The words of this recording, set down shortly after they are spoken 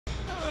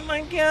Oh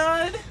my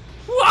god.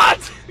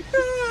 What?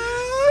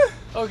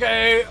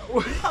 Okay.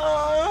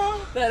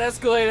 That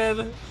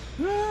escalated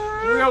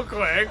real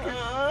quick.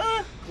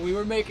 We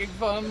were making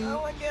fun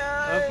Oh my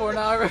god. of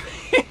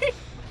pornography.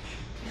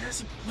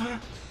 Yes.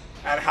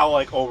 And how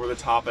like over the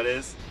top it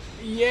is.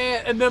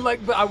 Yeah, and then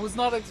like, but I was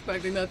not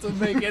expecting that to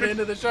make it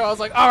into the show. I was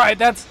like, all right,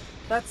 that's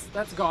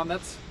gone.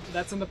 That's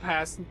in the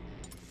past.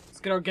 Let's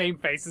get our game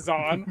faces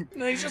on.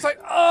 And he's just like,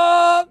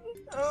 oh.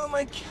 Oh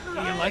my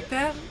god. You like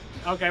that?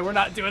 Okay, we're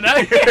not doing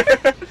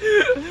that.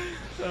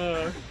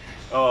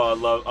 Oh, I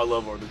love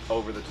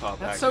over the top.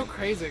 That's acting. so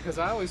crazy because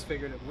I always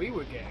figured if we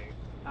were gay,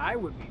 I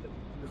would be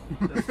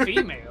the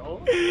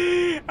female.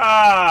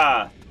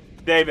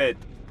 David,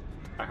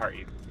 I heart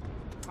you.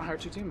 I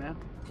hurt you too, man.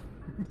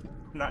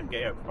 Not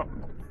gay. I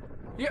promise.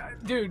 Yeah,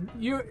 dude,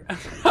 you.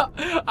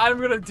 I'm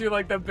gonna do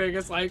like the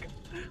biggest like.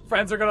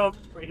 Friends are gonna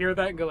hear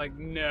that and go like,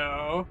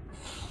 no,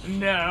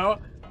 no.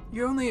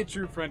 You're only a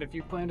true friend if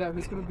you planned out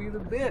who's gonna be the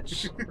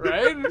bitch,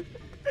 right?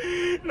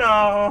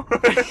 No.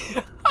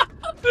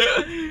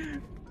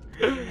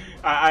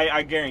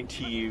 I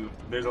guarantee you,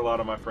 there's a lot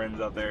of my friends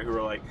out there who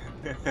are like,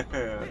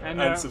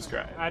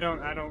 unsubscribe. I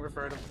don't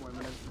refer to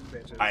women as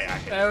bitches. I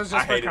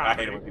hate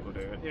it when people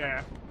do it.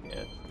 Yeah.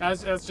 Yeah.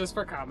 That's just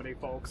for comedy,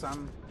 folks.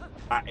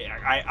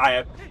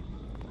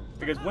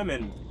 Because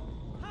women,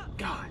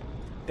 God,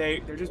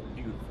 they're just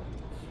beautiful.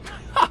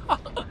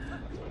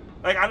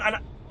 Like oh my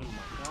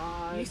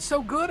God. He's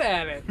so good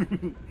at it.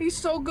 He's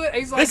so good.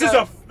 He's like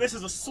this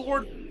is a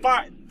sword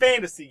fight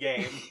fantasy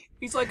game.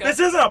 He's like this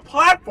isn't a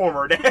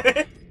platformer,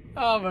 Dad.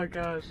 Oh my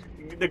gosh.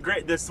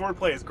 The sword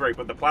play is great,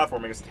 but the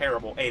platforming is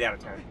terrible. 8 out of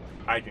 10.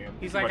 I do.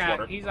 He's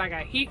like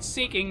a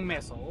heat-seeking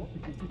missile.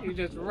 He's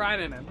just right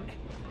in it.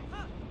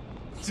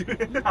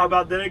 How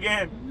about that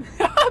again?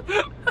 2 out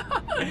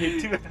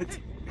of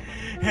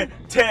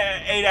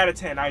 10. 8 out of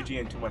 10.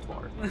 IGN, too much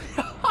water.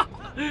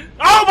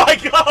 Oh my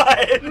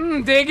God!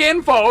 Dig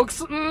in, folks.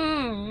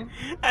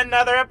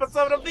 Another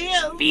episode of the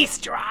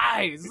Feast your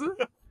eyes.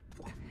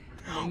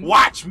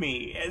 Watch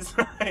me. It's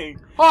like,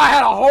 oh, I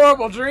had a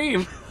horrible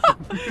dream.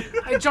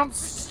 I jumped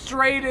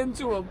straight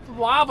into a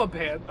lava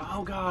pit.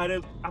 Oh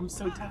God, I'm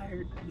so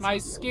tired. My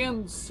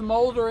skin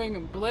smoldering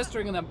and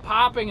blistering and then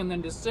popping and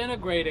then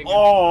disintegrating.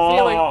 Oh. And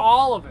feeling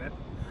all of it.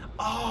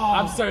 Oh.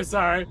 I'm so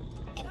sorry.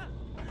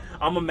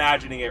 I'm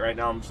imagining it right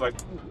now. I'm just like,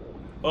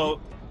 oh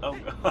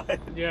God.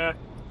 Yeah.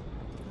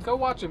 Go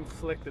watch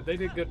Inflicted. They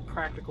did good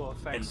practical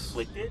effects.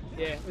 Inflicted?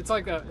 Yeah, it's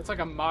like a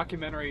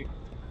mockumentary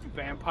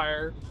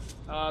vampire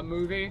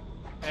movie,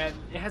 and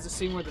it has a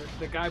scene where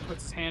the guy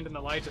puts his hand in the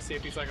light to see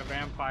if he's like a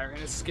vampire, and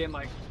his skin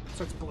like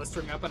starts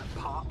blistering up and it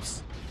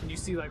pops, and you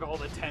see like all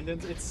the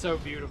tendons. It's so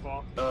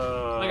beautiful.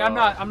 Like I'm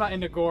not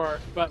into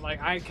gore, but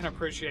like I can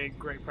appreciate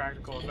great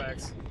practical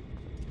effects.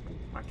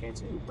 I can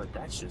too, but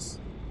that's just.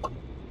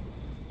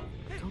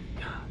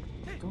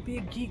 Don't be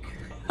a geek.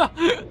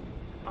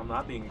 I'm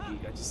not being a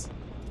geek. I just.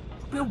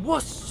 Don't be a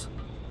wuss.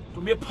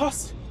 Don't be a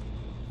puss.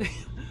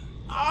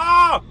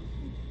 Ah!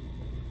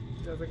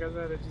 Just like I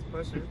said, it just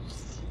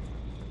pushes.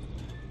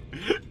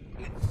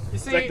 You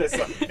see,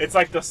 it's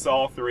like the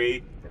Saw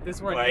 3. If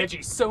this were an edgy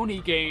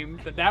Sony game,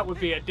 then that would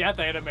be a death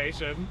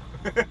animation.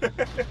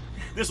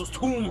 This was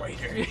Tomb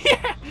Raider.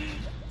 Yeah.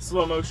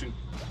 Slow motion.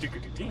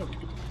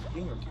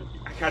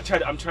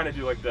 I'm trying to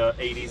do like the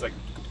 80s, like.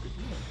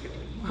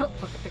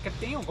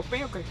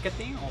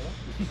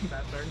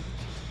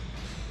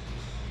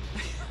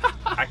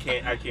 I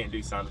can't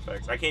do sound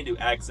effects. I can't do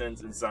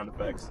accents and sound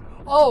effects.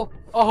 Oh,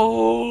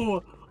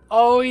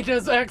 he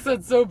does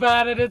accents so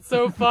bad and it's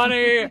so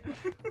funny.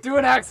 Do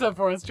an accent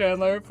for us,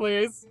 Chandler,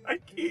 please. I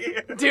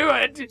can't. Do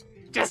it.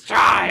 Just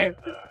try.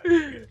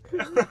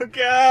 Oh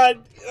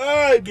God.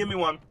 Give me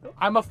one.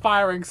 I'm a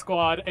firing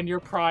squad and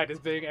your pride is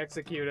being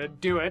executed.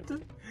 Do it.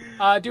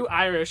 Do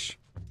Irish.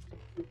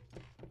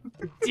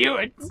 Do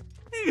it.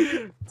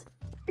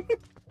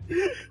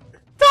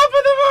 Top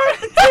of the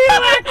morning.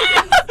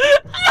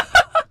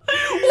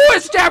 Oh,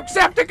 it stabbed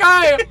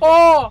Septiceye.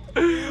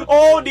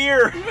 Oh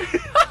dear.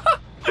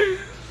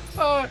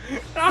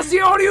 I'll see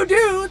all you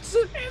dudes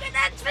in the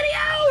next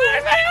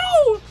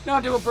video.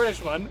 Now do a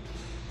British one.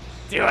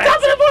 Do it. Top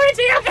of the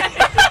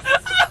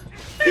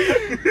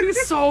morning.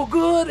 He's so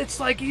good. It's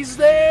like he's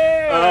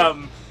there.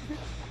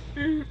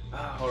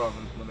 Hold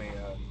on.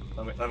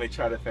 Let me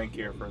try to think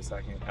here for a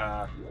second.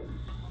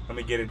 Let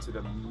me get into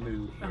the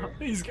mood here.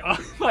 He's gone.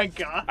 Oh my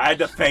God. I had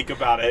to think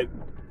about it.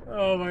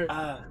 Oh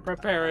my.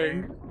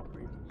 Preparing.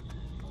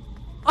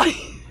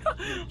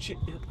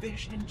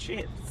 Fish and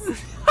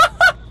chips.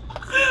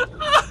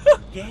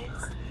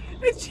 Yes.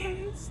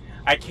 Cheers.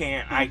 I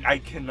can't. I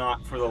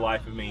cannot for the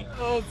life of me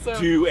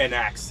do an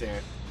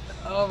accent.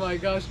 Oh my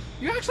gosh.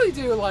 You actually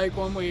do like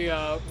when we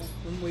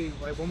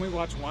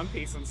watch One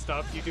Piece and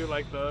stuff. You do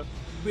like the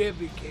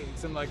baby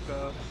cakes and like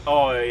the.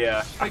 Oh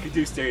yeah. I could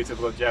do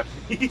stereotypical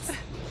Japanese.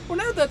 Well,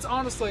 no, that's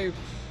honestly.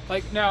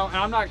 Like, no,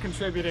 I'm not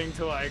contributing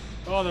to, like,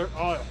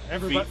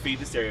 everybody... Feed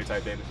the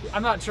stereotype, David.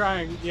 I'm not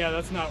trying... Yeah,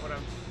 that's not what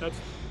that's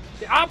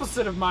the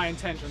opposite of my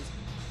intentions.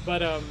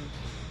 But,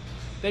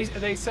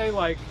 they say,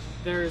 like,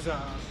 there's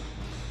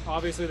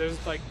obviously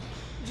there's like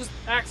just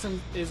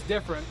accent is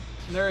different.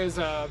 There is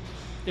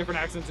different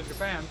accents in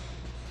Japan,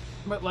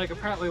 but like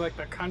apparently like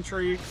the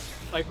country,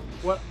 like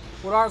what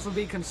ours would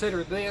be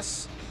considered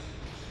this,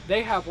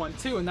 they have one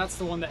too, and that's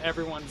the one that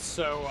everyone's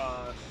so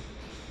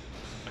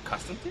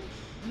accustomed to.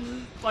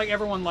 Like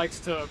everyone likes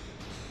to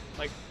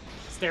like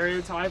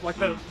stereotype like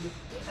the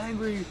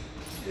angry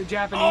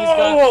Japanese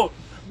guy.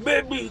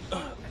 Baby.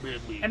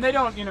 And they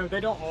don't, they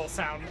don't all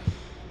sound,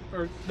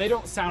 or they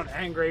don't sound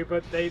angry,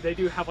 but they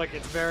do have like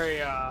it's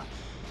very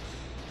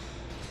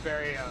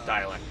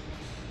Dialect.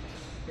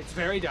 It's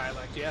very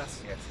dialect,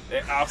 yes.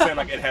 Yes. I'll say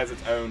like it has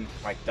its own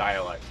like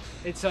dialect.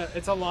 It's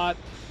a lot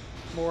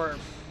more.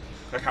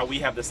 Like how we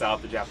have the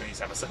South, the Japanese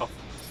have a South.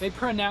 They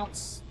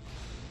pronounce.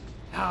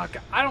 Oh,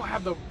 God, I don't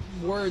have the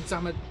words.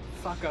 I'm a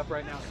fuck up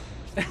right now.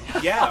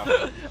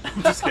 Yeah.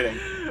 I'm just kidding.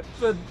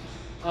 But,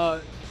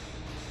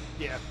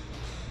 yeah.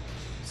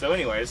 So,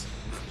 anyways.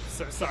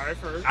 So sorry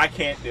for. I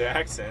can't do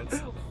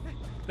accents.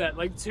 That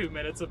like 2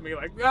 minutes of me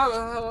like.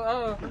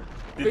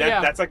 Dude,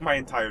 that's like my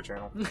entire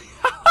channel.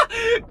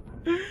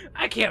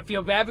 I can't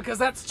feel bad because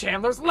that's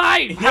Chandler's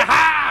line.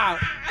 Ha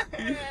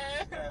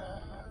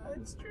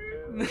It's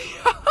true.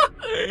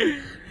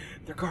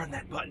 They're guarding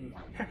that button.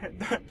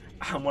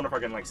 I wonder if I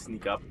can like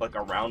sneak up like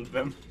around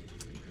them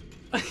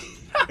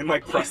and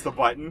like press the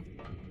button.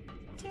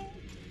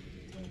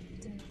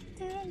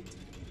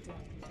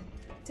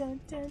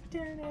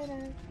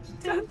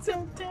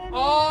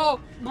 Oh,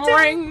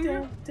 bring.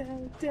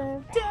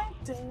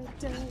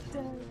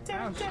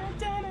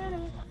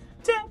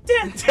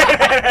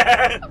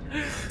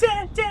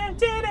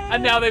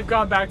 And now they've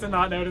gone back to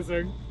not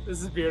noticing.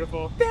 This is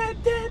beautiful. Okay,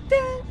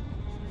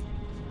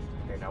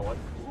 now what?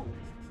 Ooh,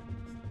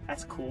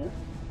 that's cool.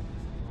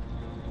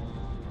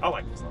 I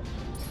like this one.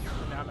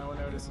 Now no one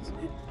notices.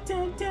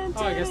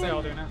 Oh, I guess they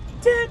all do now.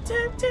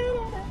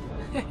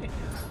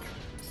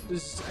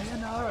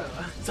 Sayonara.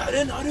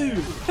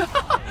 Sayonara.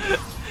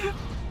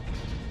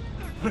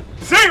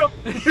 See ya.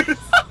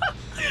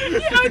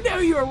 Yeah, I know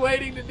you were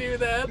waiting to do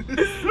that.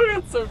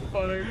 That's so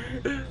funny.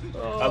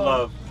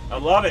 Oh. I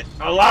love it.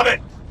 I love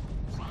it.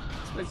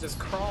 It's just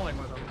crawling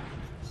with them.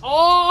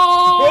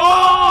 Oh!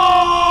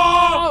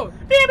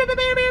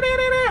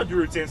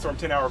 Druid Sandstorm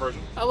 10-hour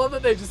version. I love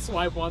that they just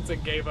swiped once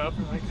and gave up.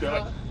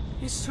 Like,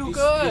 he's too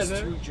good. He's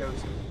too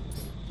Josie.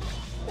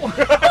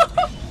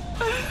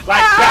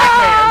 Like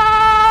Batman.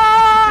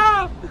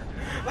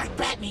 Like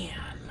Batman.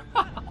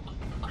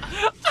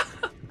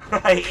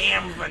 I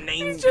am the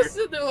name. He's just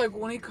sitting there like,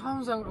 when he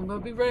comes, I'm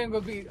gonna be ready. I'm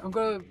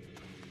gonna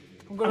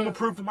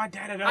prove to my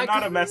dad that I'm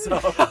not a mess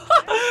up.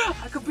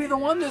 I could be the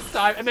one this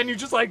time. And then you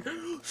just like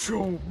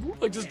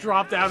just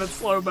drop down in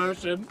slow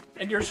motion,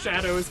 and your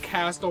shadow is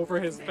cast over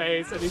his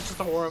face, and he's just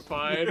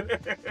horrified.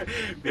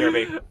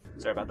 BRB.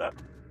 Sorry about that.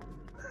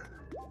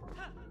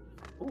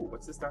 Ooh,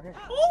 what's this down here?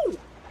 Ooh!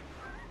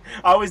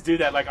 I always do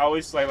that. Like, I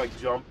always like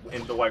jump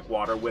into like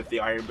water with the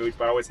iron boots,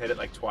 but I always hit it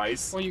like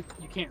twice. Well, you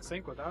can't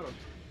sink without them.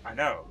 I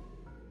know.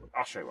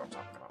 I'll show you what I'm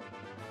talking about.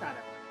 I know.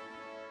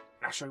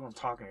 I'll show you what I'm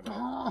talking about.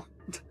 Oh,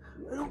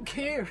 I don't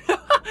care.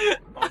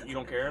 Oh, you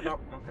don't care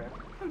about? Okay.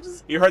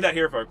 You heard that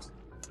here, folks.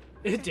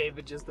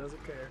 David just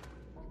doesn't care.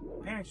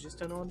 Parents just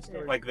don't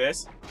understand. Like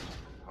this.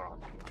 Hold on.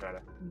 Try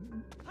to.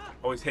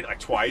 Always hit it like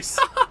twice.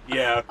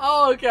 Yeah.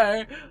 Oh,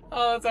 okay.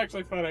 Oh, that's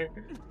actually funny.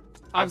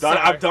 I've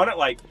done it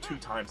like 2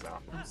 times now.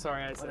 I'm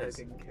sorry I said I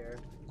didn't care.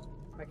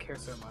 I care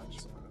so much.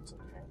 So it's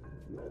okay.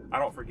 I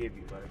don't forgive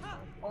you, but it's fine.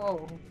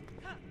 Oh.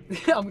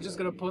 I'm just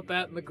gonna put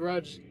that in the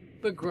grudge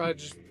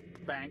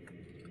bank.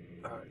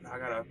 I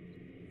gotta.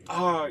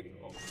 Oh,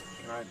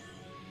 can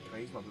I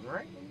use my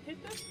boomerang and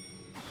hit this?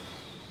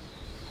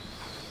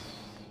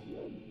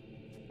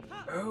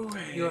 Oh,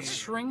 hey. Your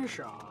string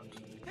shot.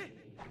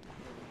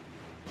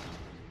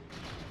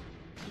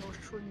 Your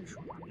string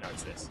shot. No,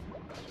 it's this.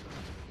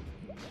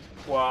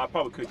 Well, I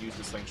probably could use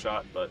the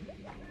slingshot, but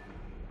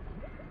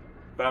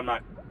I'm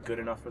not good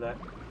enough for that.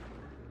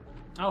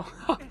 Oh.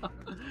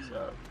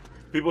 So,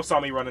 people saw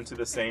me run into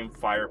the same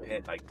fire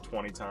pit like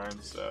 20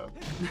 times, so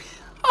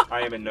I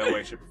am in no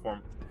way, shape, or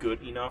form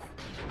good enough.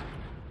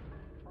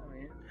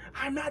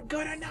 I'm not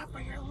good enough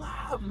for your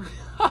love.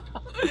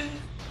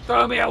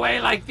 Throw me away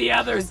like the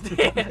others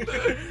did.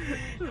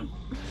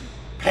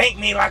 Paint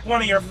me like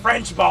one of your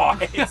French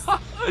boys.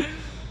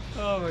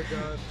 Oh my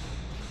god.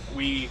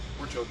 We're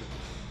children.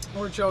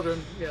 We're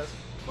children, yes.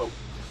 Well,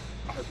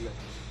 I hope you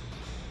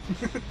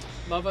guys.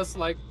 Love us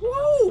like,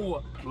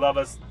 woo! Love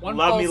us.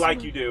 Love me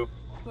like you do.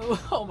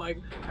 Oh my,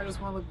 I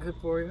just want to look good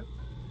for you.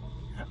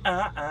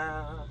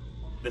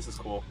 This is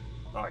cool.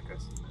 I like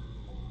this.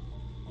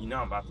 You know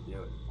I'm about to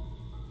do it.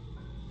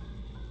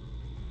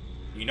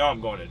 You know I'm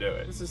going to do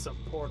it. This is some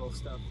Portal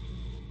stuff.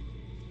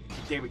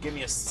 David, give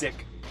me a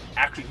sick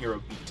action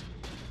hero beat.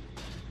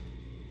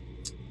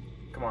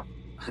 Come on.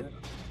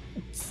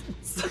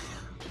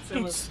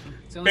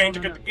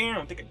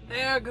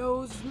 There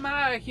goes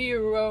my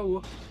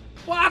hero.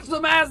 Watch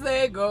them as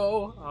they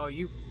go. Oh,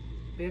 you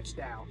bitched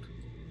out.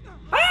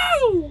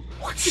 Oh!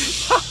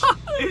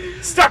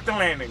 Stuck the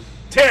landing.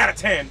 10 out of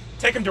 10.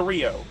 Take him to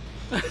Rio.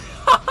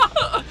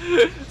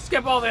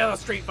 Skip all the other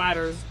Street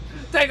Fighters.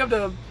 Take them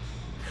to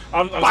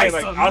I'm saying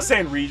like I was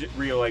saying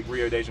Rio, like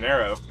Rio de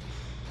Janeiro,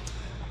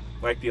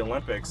 like the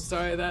Olympics.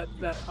 Sorry, that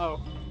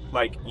oh.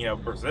 Like, you know,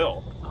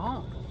 Brazil.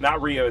 Oh.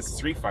 Not Rio as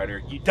Street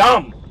Fighter. You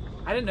dumb.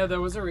 I didn't know there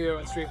was a Rio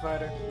in Street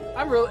Fighter.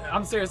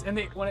 I'm serious. And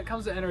when it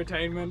comes to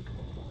entertainment,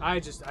 I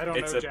don't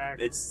know Jack.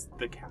 It's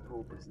the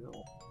capital of Brazil.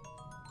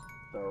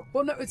 So.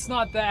 Well, no, it's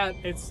not that.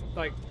 It's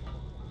like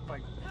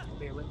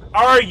the Olympics.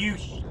 Are you?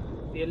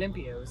 The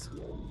Olympios.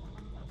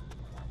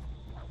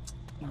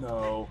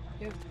 No.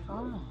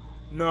 Oh.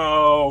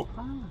 No.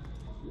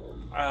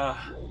 Oh.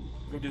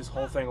 We're gonna do this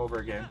whole thing over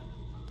again.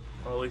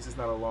 Well, at least it's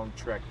not a long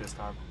trek this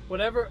time.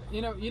 Whatever,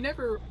 you know, you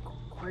never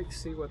quite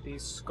see what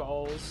these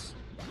skulls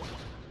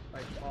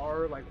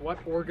are, like what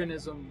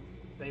organism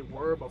they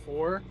were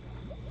before.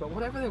 But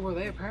whatever they were,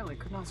 they apparently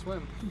could not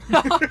swim.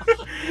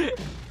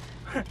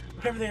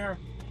 Whatever they are,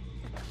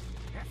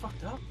 they're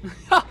fucked up.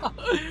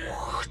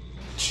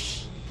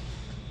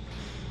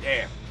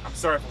 Damn, I'm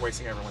sorry for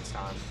wasting everyone's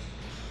time.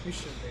 You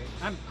should be.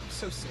 I'm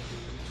so sick of you,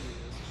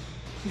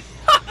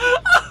 Jesus.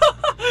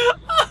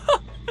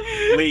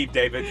 Leave,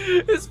 David.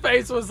 His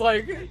face was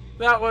like,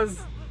 that was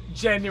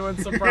genuine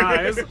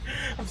surprise.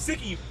 I'm sick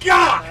of you.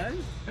 God!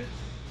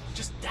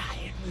 Just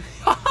dying.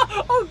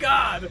 Oh,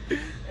 God!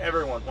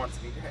 Everyone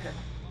wants me dead.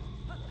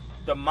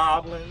 The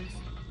Moblins,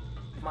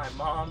 my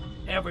mom.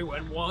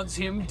 Everyone wants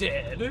him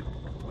dead,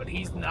 but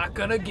he's not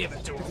gonna give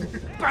it to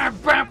him.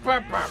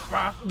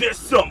 This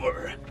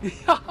summer,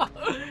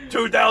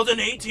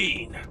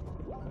 2018.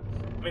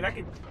 I mean, I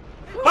could.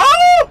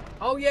 Oh!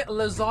 Oh yeah,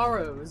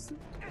 Lazaro's.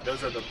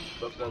 Those are the.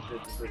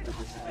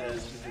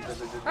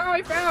 Oh,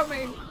 he found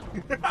me!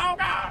 Oh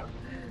God!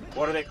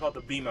 What are they called?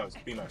 The BMOs.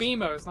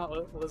 BMOs, not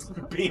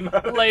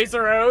BMOs.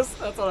 Lazaros.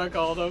 That's what I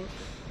called them.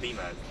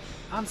 BMOs.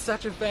 I'm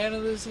such a fan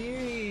of the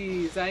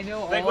series. I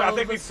know I think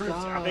the we proved.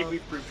 stuff. I think we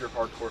proved your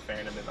hardcore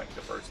fandom in like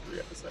the first 3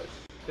 episodes.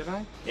 Did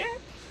I? Yeah.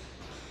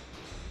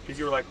 Because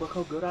you were like, look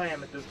how good I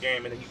am at this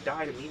game, and then you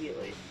died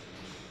immediately.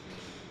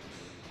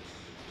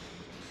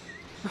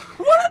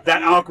 What?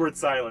 That awkward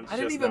silence. I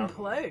didn't just even now.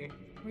 play.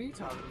 What are you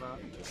talking about?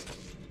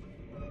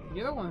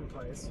 You're the one who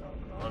plays.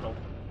 I don't know.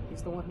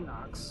 He's the one who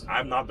knocks.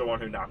 I'm not the one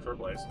who knocks or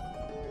plays.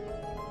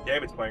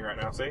 David's playing right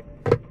now. See?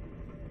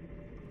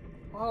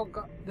 Oh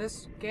God!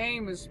 This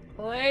game is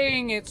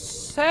playing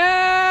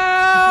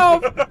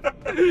itself.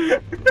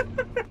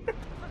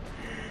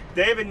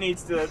 David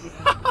needs to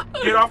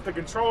get off the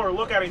controller,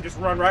 look at it, and just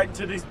run right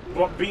into these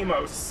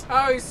BMOs.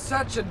 Oh, he's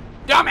such a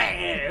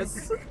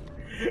dumbass.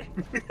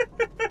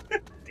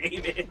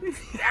 David.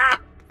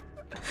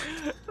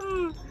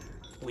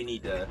 We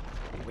need to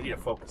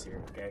focus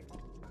here, okay?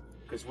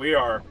 Because we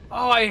are.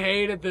 Oh, I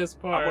hated this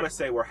part. I want to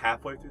say we're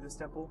halfway through this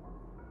temple.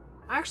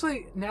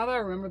 Actually, now that I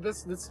remember,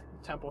 this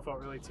temple felt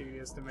really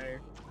tedious to me.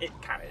 It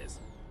kind of is.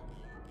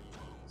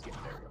 Skip,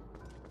 there we go.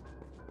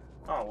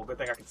 Oh, well, good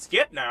thing I can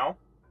skip now.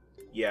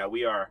 Yeah,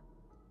 we are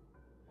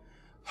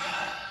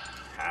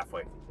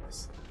halfway through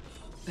this.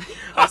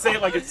 I say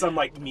it like it's some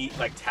like neat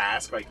like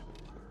task, like,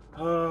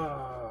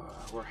 oh,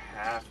 we're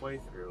halfway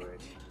through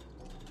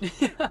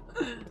it.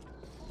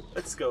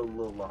 Let's go a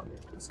little longer.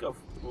 Let's go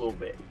a little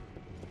bit.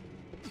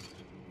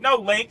 No,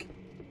 Link,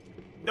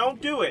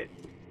 don't do it.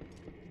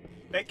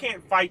 They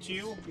can't fight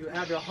you. You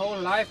have your whole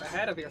life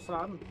ahead of you,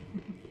 son.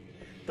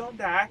 Don't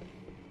die.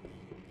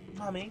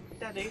 Mommy,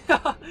 Daddy.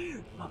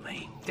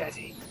 Mommy,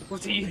 Daddy.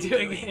 What are you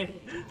doing here?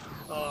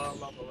 Oh, I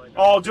love the Lego.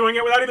 Oh, doing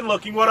it without even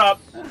looking. What up?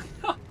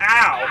 Ow.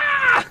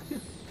 Ah!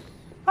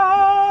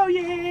 Oh,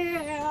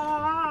 yeah.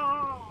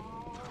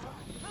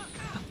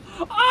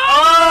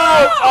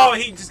 Oh,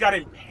 he just got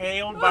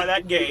impaled by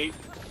that gate.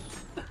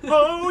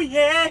 Oh,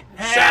 yeah.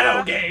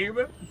 Shadow game.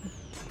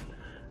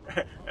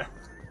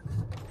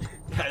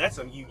 That's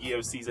some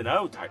Yu-Gi-Oh! Season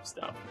O type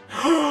stuff.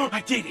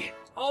 I did it.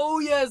 Oh,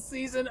 yes,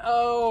 Season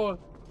O.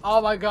 Oh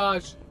my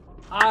gosh,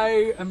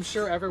 I am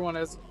sure everyone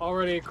is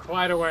already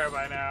quite aware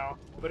by now,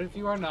 but if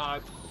you are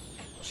not,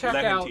 check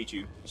Let him teach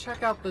you.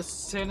 Check out the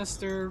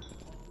sinister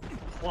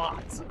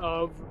plot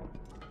of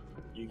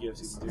Yu-Gi-Oh!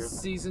 Season 0.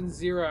 Season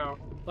 0.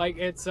 Like,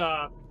 it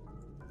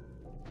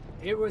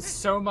was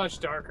so much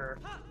darker.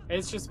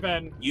 It's just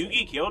been...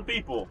 Yugi killed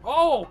people.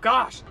 Oh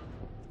gosh!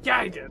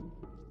 Yeah, he did.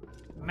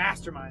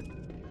 Mastermind.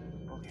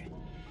 Okay.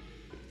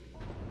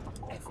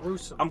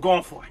 Gruesome. I'm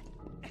going for it.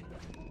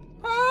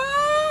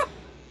 Ah!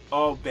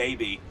 Oh,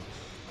 baby.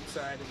 I'm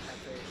sorry, I didn't have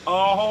faith.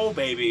 Oh,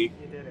 baby.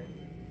 You did it.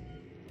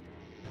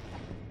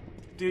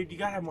 Dude, you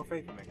gotta have more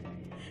faith in me.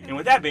 And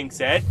with that being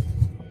said,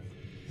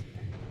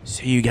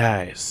 see you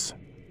guys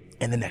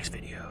in the next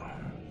video.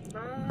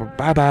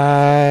 Bye.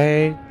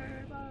 Bye-bye.